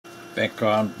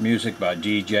Background music by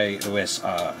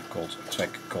DJResR,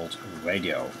 track called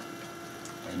Radio.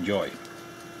 Enjoy.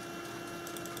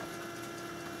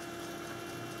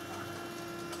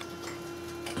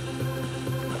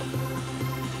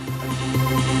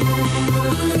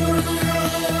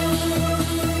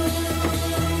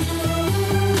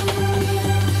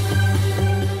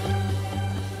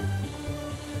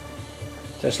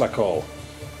 Tesla Coil.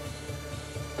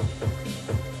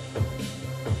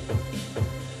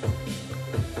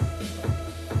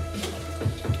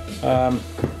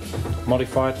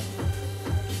 Modified.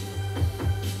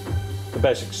 The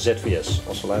basic ZVS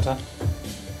oscillator.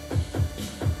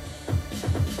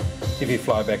 TV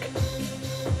flyback.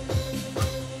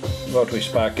 Rotary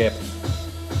spark gap.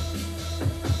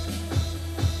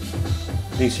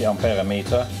 DC ampere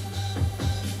meter.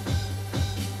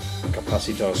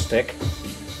 Capacitor stack.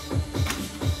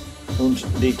 Und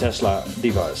the Tesla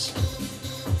device.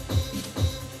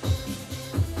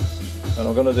 And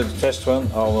I'm going to do the test run.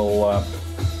 I will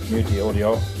mute the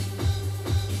audio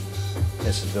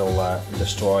as it will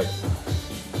destroy.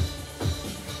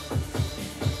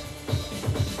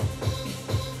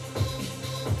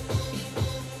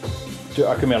 Two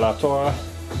accumulators,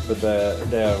 but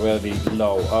they are really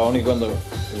low. I'm only going to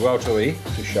rotary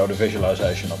to show the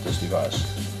visualization of this device.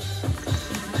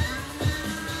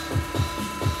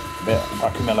 The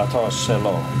accumulators are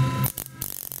low.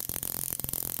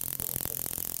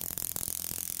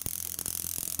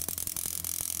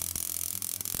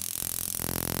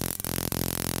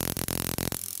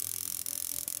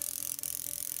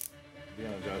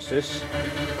 De-energize this.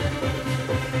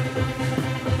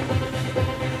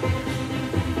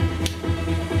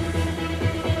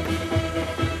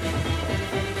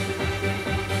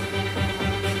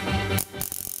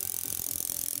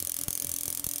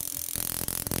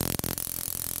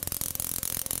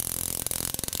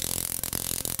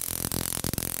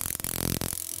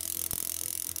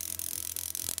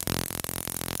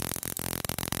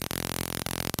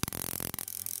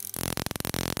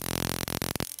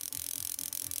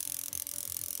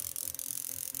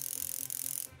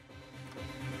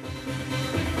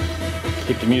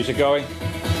 Keep the music going.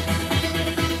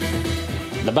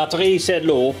 The battery set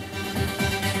low.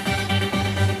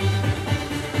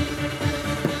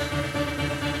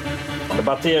 The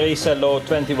battery set low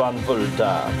 21 volt.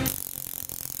 But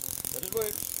it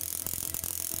works.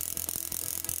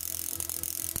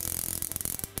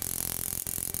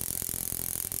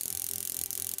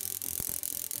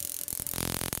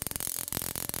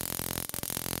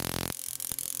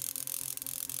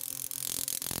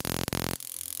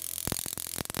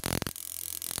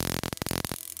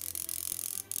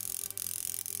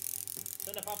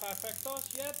 They're not perfectos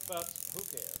yet, but who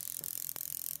cares?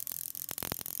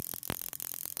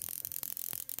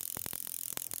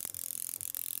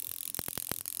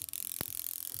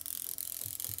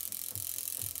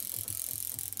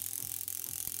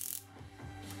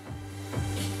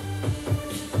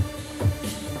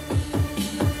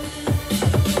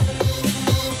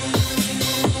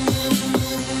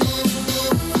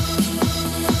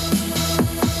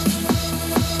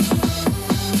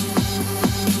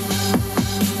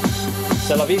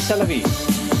 C'est la vie, c'est la vie.